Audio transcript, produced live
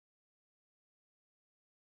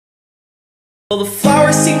Well, the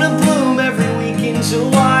flowers seem to bloom every week in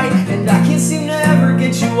July, and I can't seem to ever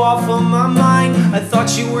get you off of my mind. I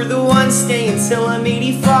thought you were the one, staying till I'm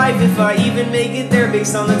 85, if I even make it there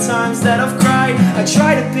based on the times that I've cried. I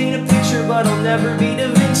try to paint a picture, but I'll never be Da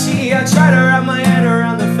Vinci. I try to wrap my head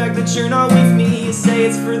around the fact that you're not with me. You say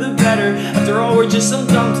it's for the better, after all we're just some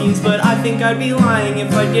dumb teens, but I think I'd be lying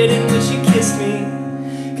if I didn't wish you kissed me.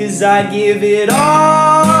 'Cause I'd give it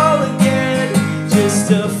all again, just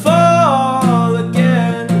to fall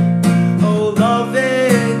again. Oh,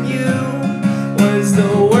 loving you was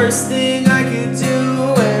the worst thing I could do,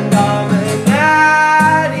 and I'm an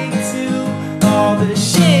addict to all the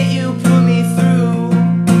shit you put me through.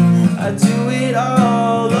 I'd do it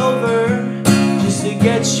all over just to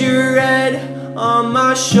get your head on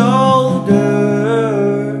my shoulder.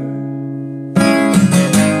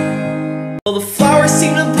 Well, the flowers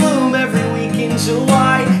seem to bloom every week in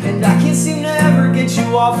July, and I can't seem to ever get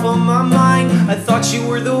you off of my mind. I thought you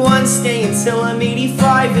were the one, staying till I'm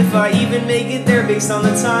 85, if I even make it there based on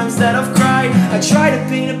the times that I've cried. I try to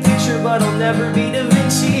paint a picture, but I'll never be Da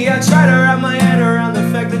Vinci. I try to wrap my head around the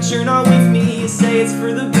fact that you're not with me. You say it's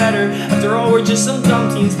for the better, after all we're just some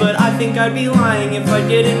dumb teens, but I think I'd be lying if I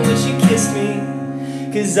didn't wish you kissed me.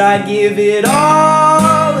 'Cause I'd give it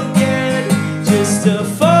all again, just to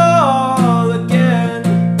fall again.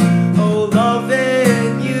 Oh,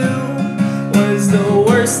 loving you was the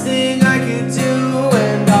worst thing I could do,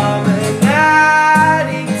 and I'm an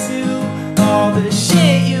addict to all the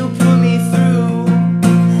shit you put me through.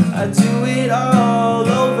 I'd do it all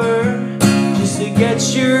over just to get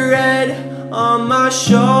your head on my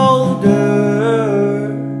shoulder.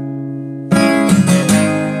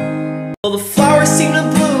 Well, the flowers seem to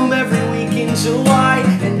bloom every week in July,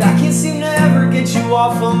 and I can't seem to ever get you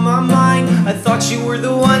off of my mind. I thought you were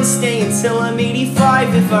the one, staying till I'm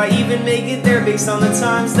 85, if I even make it there based on the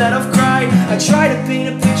times that I've cried. I try to paint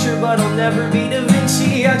a picture, but I'll never be Da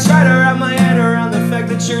Vinci. I try to wrap my head around the fact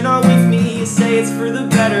that you're not with me. You say it's for the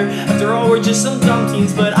better, after all we're just some dumb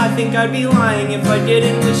teens, but I think I'd be lying if I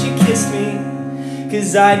didn't wish you kissed me.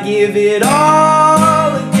 'Cause I'd give it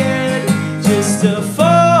all again, just to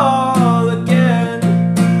fall again.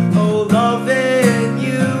 Oh, loving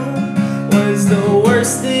you was the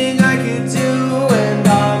worst thing I could do, and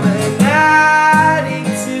I'm an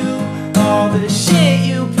addict to all the shit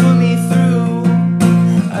you put me through.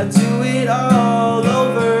 I'd do it all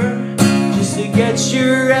over just to get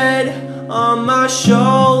your head on my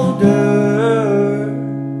shoulder.